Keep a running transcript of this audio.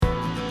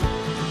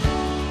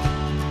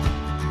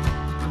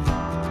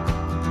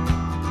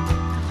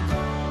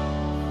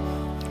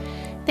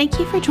Thank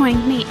you for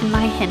joining me in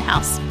my hen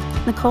house.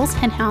 Nicole's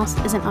Hen House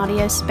is an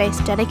audio space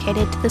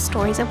dedicated to the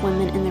stories of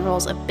women in the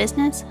roles of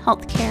business,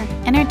 healthcare,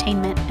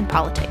 entertainment, and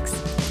politics.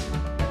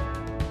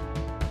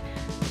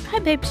 Hi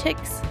Babe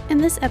Chicks! In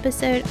this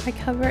episode, I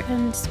cover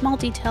in small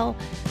detail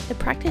the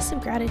practice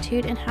of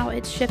gratitude and how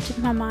it's shifted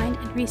my mind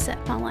and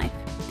reset my life.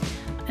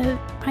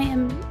 I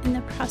am in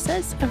the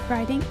process of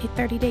writing a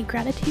 30-day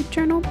gratitude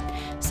journal,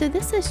 so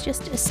this is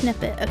just a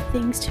snippet of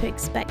things to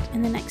expect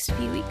in the next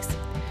few weeks.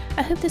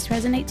 I hope this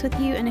resonates with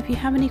you, and if you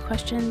have any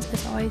questions,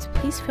 as always,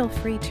 please feel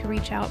free to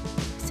reach out.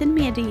 Send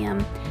me a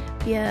DM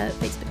via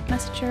Facebook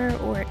Messenger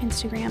or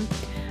Instagram.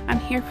 I'm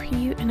here for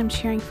you, and I'm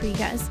cheering for you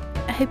guys.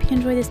 I hope you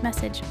enjoy this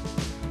message.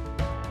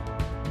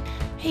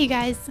 Hey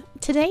guys,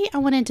 today I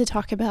wanted to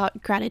talk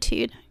about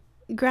gratitude.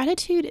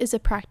 Gratitude is a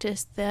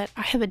practice that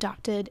I have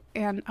adopted,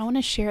 and I want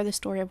to share the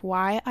story of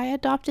why I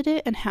adopted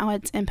it and how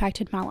it's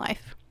impacted my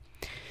life.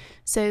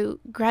 So,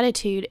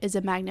 gratitude is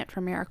a magnet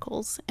for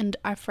miracles, and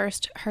I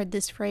first heard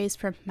this phrase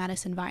from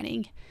Madison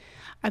Vining.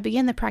 I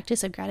began the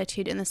practice of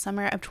gratitude in the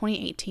summer of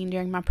 2018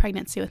 during my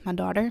pregnancy with my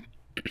daughter.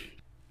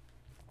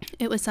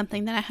 It was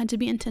something that I had to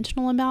be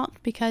intentional about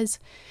because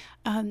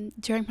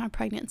during my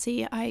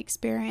pregnancy I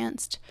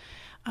experienced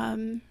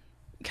kind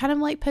of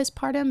like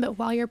postpartum, but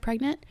while you're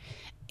pregnant,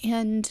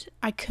 and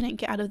I couldn't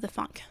get out of the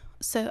funk.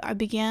 So I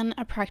began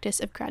a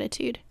practice of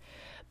gratitude,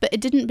 but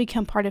it didn't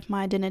become part of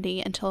my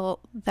identity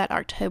until that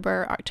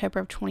October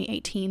of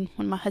 2018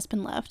 when my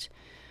husband left.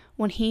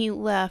 When he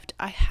left,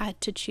 I had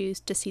to choose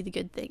to see the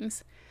good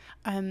things.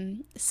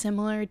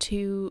 Similar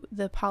to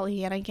the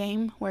Pollyanna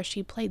game where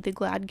she played the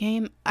glad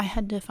game, I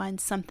had to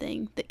find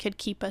something that could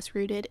keep us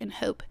rooted in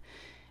hope,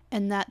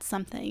 and that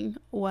something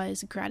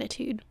was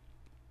gratitude.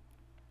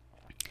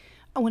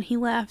 When he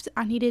left,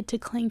 I needed to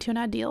cling to an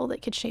ideal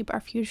that could shape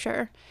our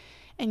future,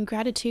 and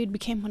gratitude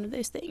became one of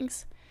those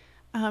things.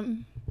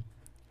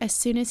 As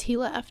soon as he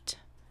left,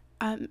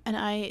 and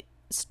I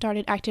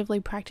started actively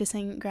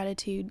practicing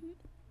gratitude,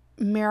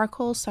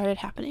 miracles started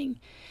happening.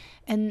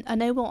 And I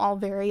know we'll all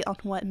vary on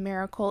what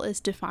miracle is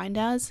defined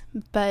as,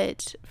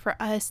 but for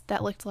us,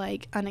 that looked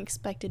like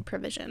unexpected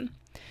provision.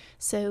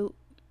 So,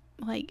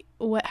 like,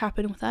 what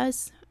happened with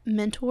us?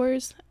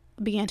 Mentors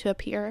began to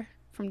appear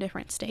from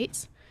different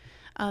states.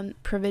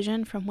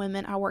 Provision from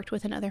women I worked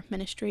with in other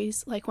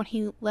ministries. Like, when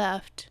he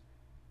left,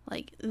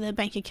 like, the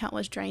bank account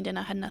was drained and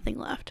I had nothing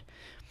left.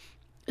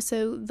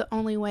 So the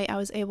only way I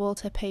was able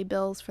to pay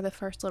bills for the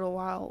first little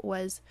while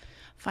was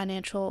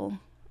financial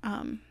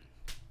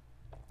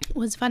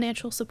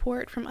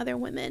support from other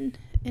women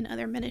in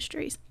other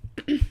ministries.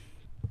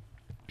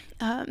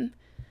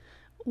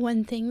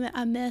 One thing that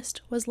I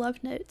missed was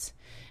love notes.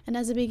 And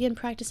as I began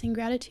practicing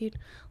gratitude,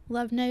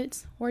 love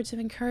notes, words of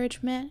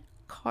encouragement,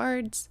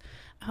 cards,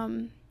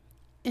 in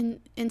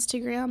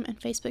Instagram and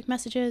Facebook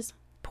messages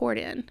poured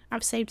in.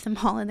 I've saved them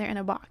all and they're in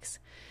a box.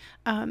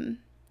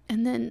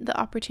 And then the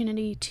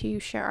opportunity to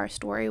share our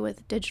story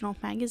with digital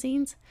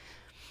magazines,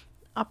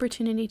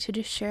 opportunity to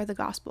just share the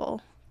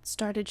gospel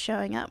started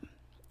showing up.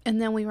 And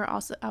then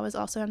I was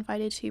also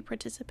invited to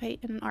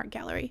participate in an art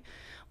gallery,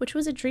 which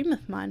was a dream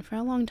of mine for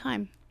a long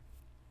time.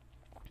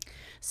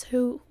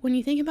 So when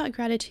you think about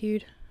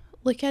gratitude,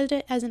 look at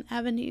it as an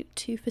avenue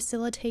to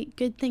facilitate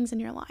good things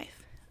in your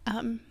life.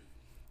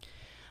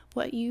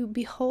 What you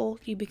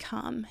behold, you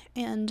become.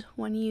 And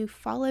when you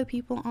follow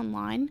people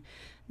online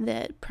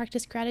that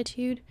practice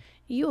gratitude,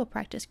 you will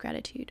practice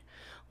gratitude.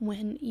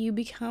 When you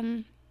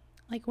become,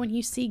 like, when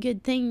you see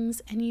good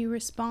things and you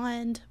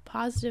respond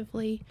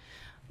positively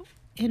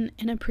in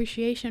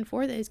appreciation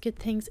for those good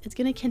things, it's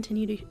going to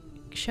continue to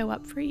show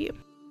up for you.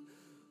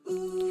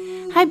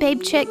 Hi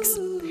Babe Chicks!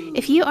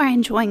 If you are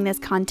enjoying this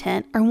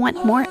content or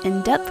want more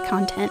in-depth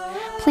content,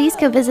 please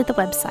go visit the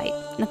website,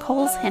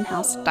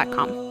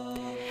 nicoleshenhouse.com.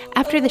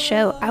 After the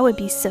show, I would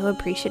be so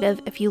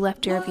appreciative if you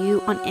left a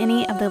review on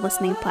any of the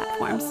listening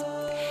platforms.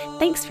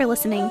 Thanks for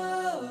listening.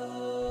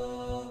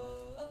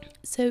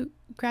 So,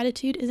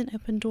 gratitude is an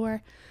open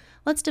door.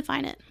 Let's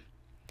define it.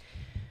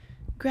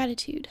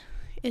 Gratitude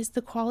is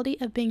the quality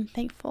of being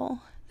thankful,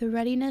 the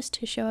readiness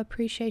to show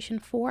appreciation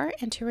for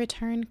and to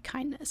return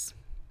kindness.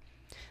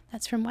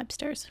 That's from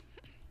Webster's.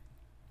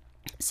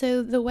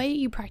 So, the way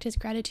you practice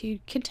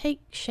gratitude can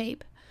take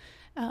shape.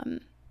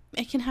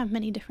 It can have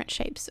many different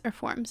shapes or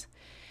forms.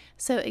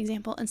 So,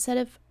 example, instead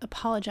of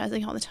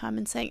apologizing all the time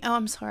and saying, "Oh,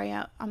 I'm sorry,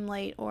 I'm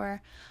late,"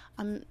 or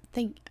I'm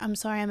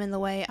sorry I'm in the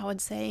way, I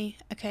would say,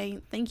 "Okay,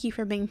 thank you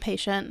for being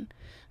patient.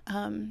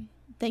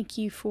 Thank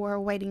you for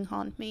waiting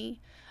on me.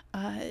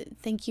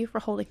 Thank you for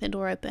holding the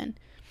door open."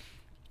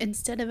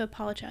 Instead of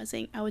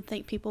apologizing, I would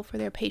thank people for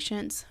their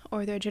patience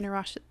or their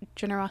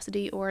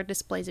generosity or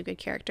displays of good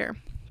character.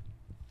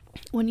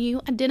 When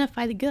you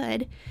identify the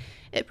good,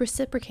 it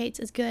reciprocates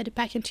as good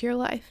back into your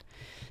life.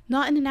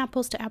 Not in an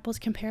apples to apples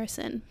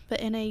comparison, but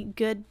in a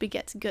good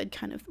begets good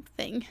kind of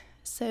thing.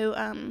 So,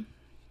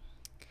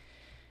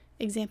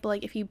 example,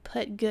 like if you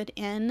put good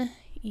in,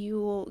 you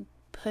will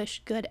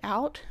push good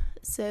out.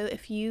 So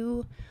if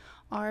you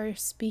are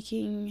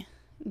speaking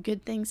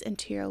good things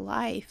into your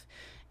life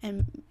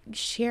and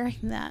sharing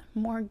that,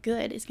 more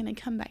good is going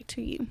to come back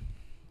to you.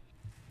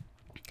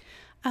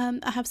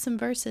 I have some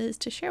verses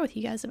to share with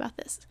you guys about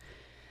this.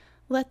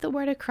 Let the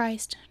word of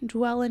Christ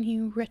dwell in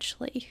you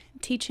richly,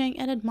 teaching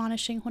and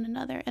admonishing one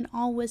another in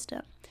all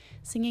wisdom,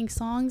 singing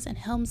songs and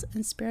hymns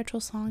and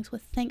spiritual songs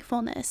with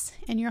thankfulness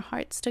in your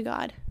hearts to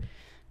God.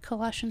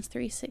 Colossians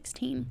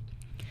 3:16.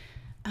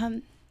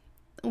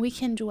 We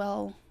can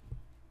dwell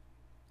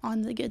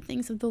on the good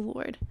things of the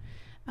Lord.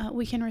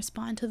 We can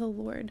respond to the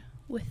Lord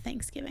with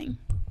thanksgiving.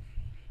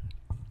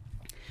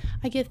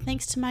 I give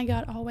thanks to my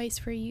God always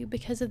for you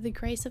because of the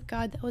grace of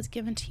God that was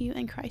given to you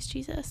in Christ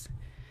Jesus.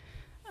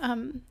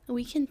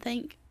 We can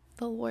thank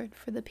the Lord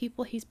for the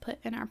people he's put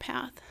in our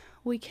path.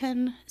 We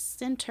can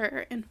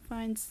center and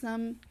find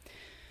some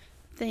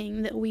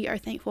thing that we are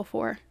thankful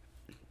for.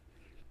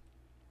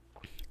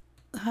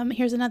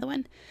 Here's another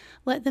one.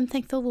 Let them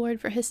thank the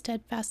Lord for his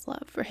steadfast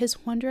love, for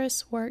his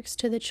wondrous works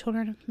to the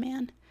children of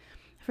man.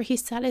 For he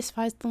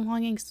satisfies the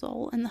longing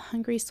soul, and the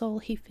hungry soul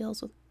he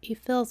fills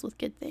with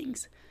good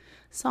things.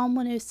 Psalm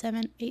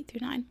 107,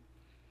 8-9.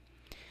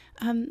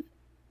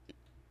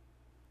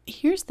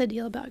 Here's the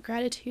deal about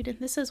gratitude, and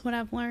this is what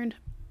I've learned.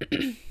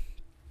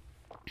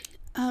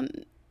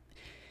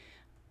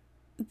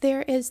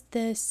 There is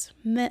this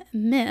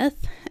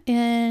myth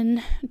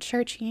in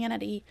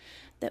churchianity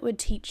that would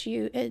teach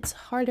you it's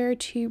harder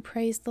to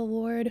praise the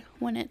Lord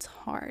when it's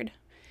hard.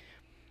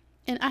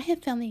 And I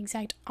have found the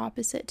exact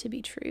opposite to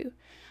be true.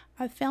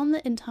 I've found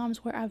that in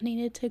times where I've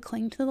needed to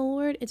cling to the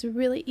Lord, it's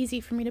really easy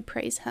for me to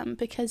praise him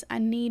because I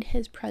need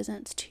his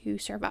presence to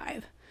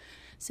survive.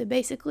 So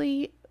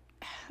basically,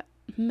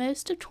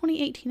 most of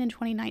 2018 and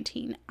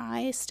 2019,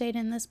 I stayed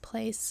in this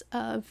place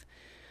of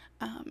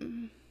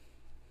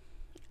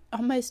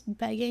almost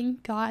begging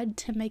God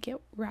to make it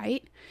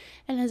right.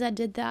 And as I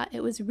did that,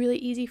 it was really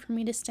easy for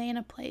me to stay in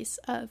a place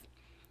of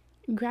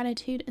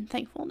gratitude and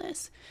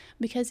thankfulness,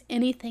 because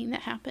anything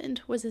that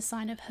happened was a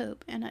sign of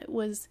hope, and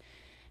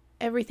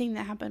everything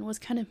that happened was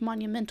kind of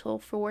monumental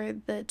for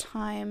the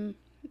time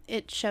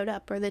it showed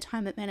up or the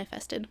time it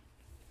manifested.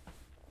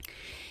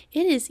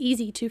 It is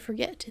easy to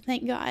forget to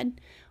thank God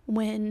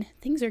when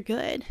things are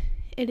good.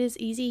 It is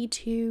easy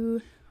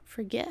to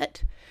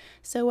forget.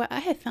 So what I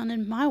have found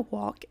in my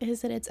walk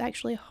is that it's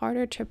actually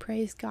harder to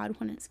praise God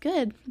when it's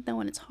good than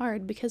when it's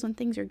hard, because when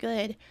things are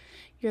good,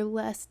 you're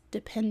less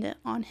dependent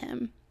on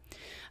him.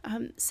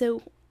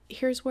 So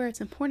here's where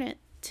it's important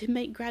to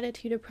make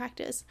gratitude a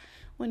practice.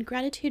 When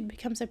gratitude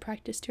becomes a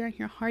practice during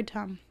your hard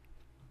time,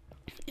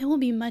 it will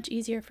be much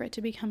easier for it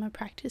to become a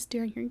practice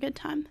during your good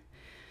time.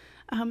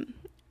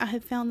 I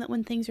have found that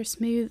when things are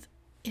smooth,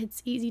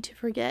 it's easy to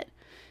forget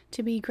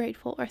to be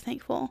grateful or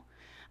thankful.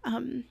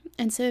 And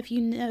so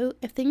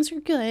if things are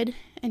good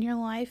in your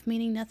life,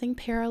 meaning nothing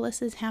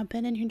perilous has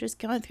happened and you're just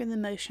going through the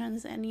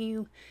motions and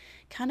you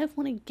kind of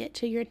want to get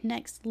to your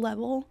next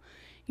level,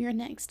 your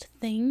next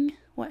thing,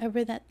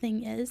 whatever that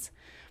thing is,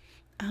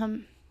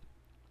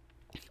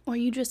 or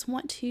you just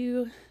want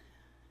to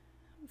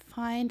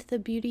find the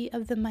beauty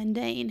of the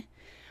mundane,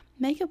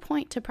 make a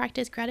point to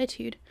practice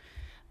gratitude.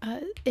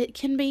 It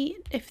can be,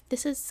 if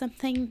this is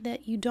something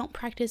that you don't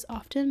practice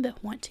often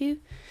but want to,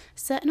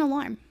 set an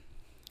alarm.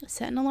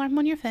 Set an alarm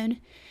on your phone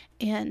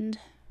and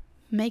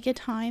make a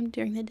time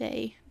during the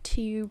day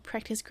to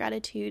practice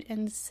gratitude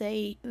and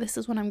say, this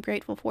is what I'm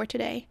grateful for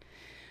today.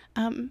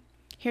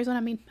 Here's what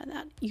I mean by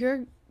that.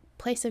 Your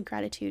place of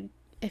gratitude,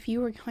 if you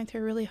were going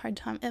through a really hard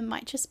time, it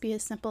might just be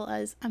as simple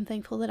as, I'm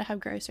thankful that I have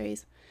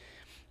groceries.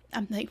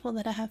 I'm thankful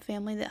that I have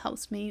family that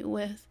helps me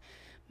with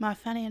my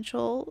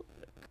financial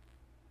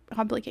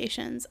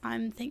obligations.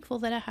 I'm thankful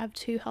that I have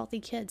 2 healthy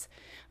kids.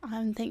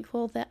 I'm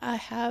thankful that I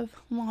have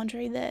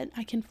laundry that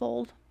I can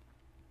fold.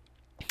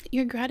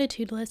 Your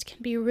gratitude list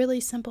can be really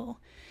simple.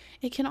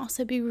 It can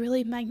also be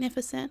really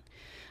magnificent.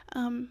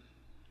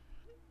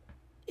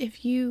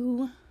 If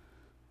you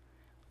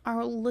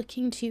are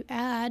looking to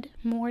add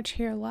more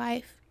to your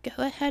life,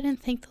 go ahead and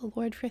thank the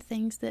Lord for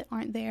things that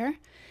aren't there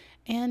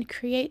and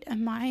create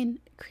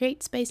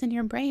space in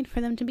your brain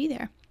for them to be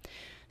there.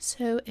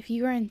 So if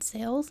you are in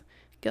sales,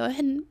 go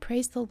ahead and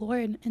praise the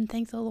Lord and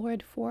thank the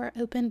Lord for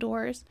open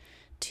doors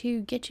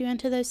to get you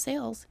into those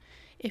sales.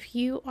 If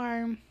you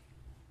are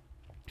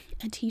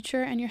a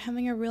teacher and you're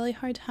having a really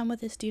hard time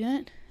with a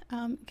student,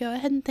 go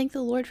ahead and thank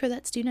the Lord for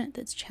that student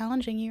that's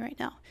challenging you right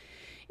now.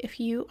 If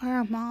you are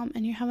a mom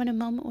and you're having a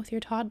moment with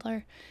your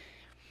toddler,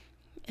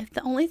 if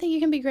the only thing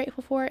you can be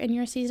grateful for in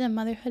your season of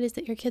motherhood is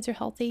that your kids are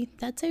healthy,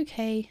 that's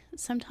okay.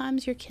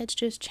 Sometimes your kids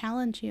just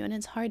challenge you and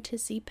it's hard to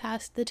see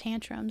past the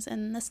tantrums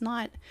and the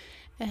snot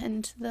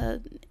and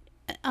the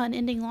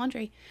unending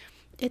laundry.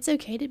 It's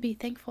okay to be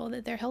thankful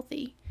that they're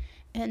healthy.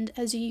 And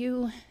as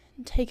you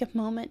take a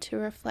moment to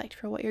reflect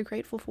for what you're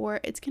grateful for,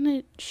 it's going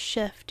to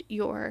shift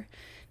your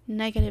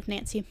negative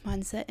Nancy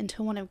mindset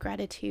into one of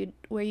gratitude,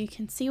 where you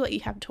can see what you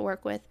have to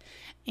work with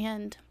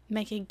and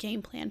make a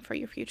game plan for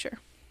your future.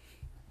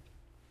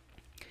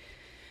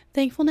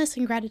 Thankfulness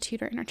and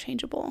gratitude are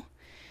interchangeable,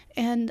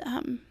 and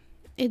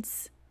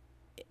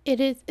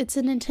it's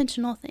an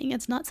intentional thing.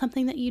 It's not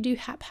something that you do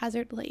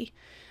haphazardly.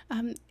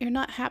 You're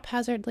not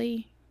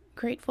haphazardly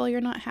grateful.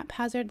 You're not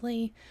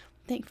haphazardly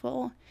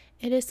thankful.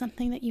 It is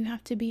something that you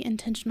have to be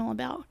intentional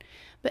about.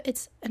 But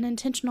it's an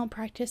intentional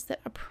practice that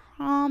I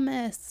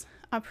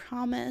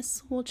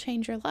promise will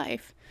change your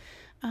life.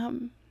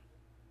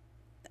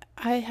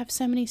 I have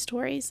so many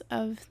stories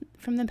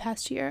from the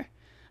past year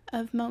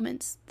of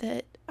moments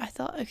that I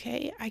thought,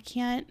 okay, I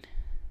can't,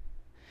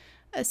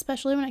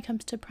 especially when it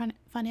comes to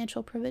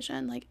financial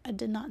provision. Like, I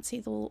did not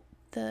see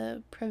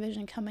the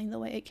provision coming the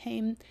way it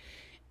came,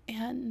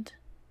 and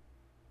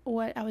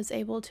what I was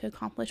able to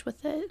accomplish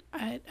with it.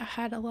 I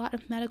had a lot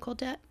of medical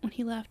debt when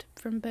he left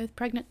from both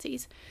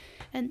pregnancies,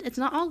 and it's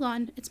not all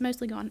gone. It's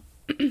mostly gone.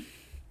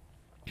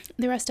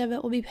 The rest of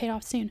it will be paid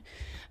off soon.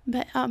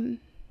 But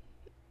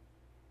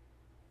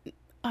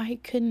I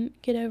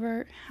couldn't get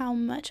over how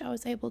much I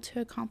was able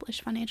to accomplish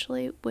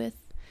financially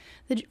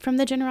from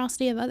the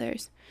generosity of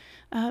others.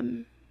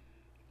 And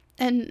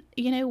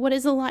what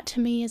is a lot to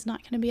me is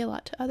not going to be a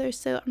lot to others.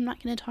 So I'm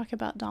not going to talk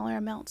about dollar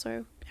amounts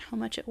or how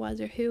much it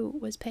was or who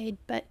was paid.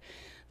 But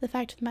the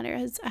fact of the matter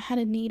is, I had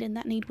a need, and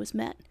that need was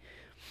met.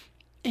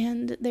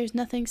 And there's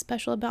nothing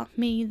special about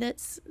me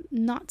that's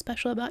not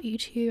special about you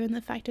too. And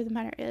the fact of the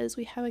matter is,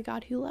 we have a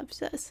God who loves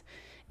us.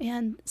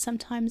 And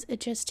sometimes it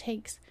just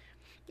takes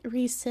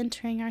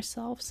recentering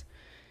ourselves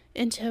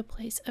into a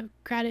place of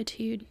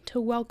gratitude to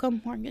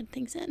welcome more good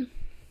things in.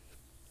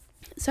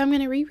 So I'm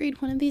going to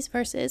reread one of these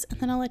verses, and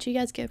then I'll let you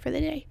guys go for the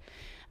day.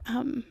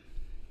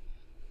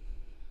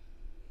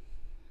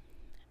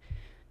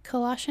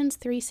 Colossians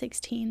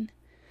 3:16.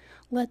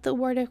 Let the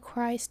word of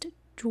Christ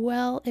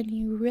dwell in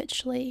you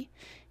richly,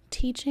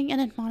 teaching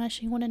and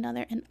admonishing one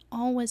another in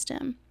all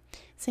wisdom,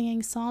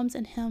 singing psalms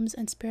and hymns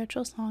and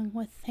spiritual song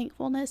with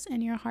thankfulness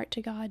in your heart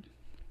to God.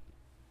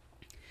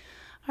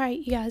 All right,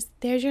 you guys,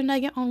 there's your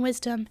nugget on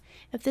wisdom.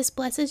 If this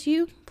blesses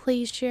you,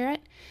 please share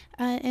it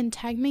and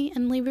tag me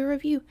and leave a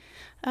review.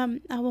 I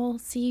will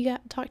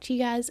talk to you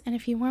guys in a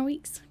few more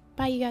weeks.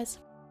 Bye, you guys.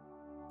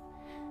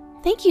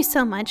 Thank you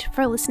so much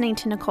for listening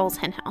to Nicole's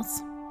Hen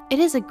House. It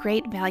is a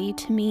great value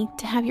to me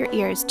to have your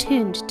ears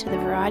tuned to the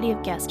variety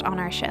of guests on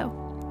our show.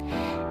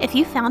 If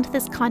you found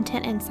this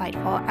content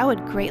insightful, I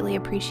would greatly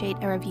appreciate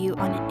a review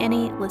on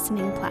any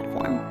listening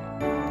platform.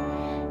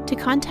 To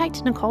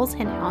contact Nicole's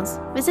Hen House,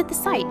 visit the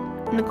site,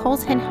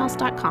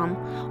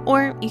 nicoleshenhouse.com,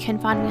 or you can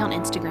find me on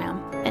Instagram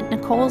at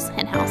Nicole's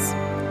Hen House.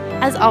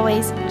 As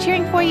always,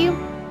 cheering for you,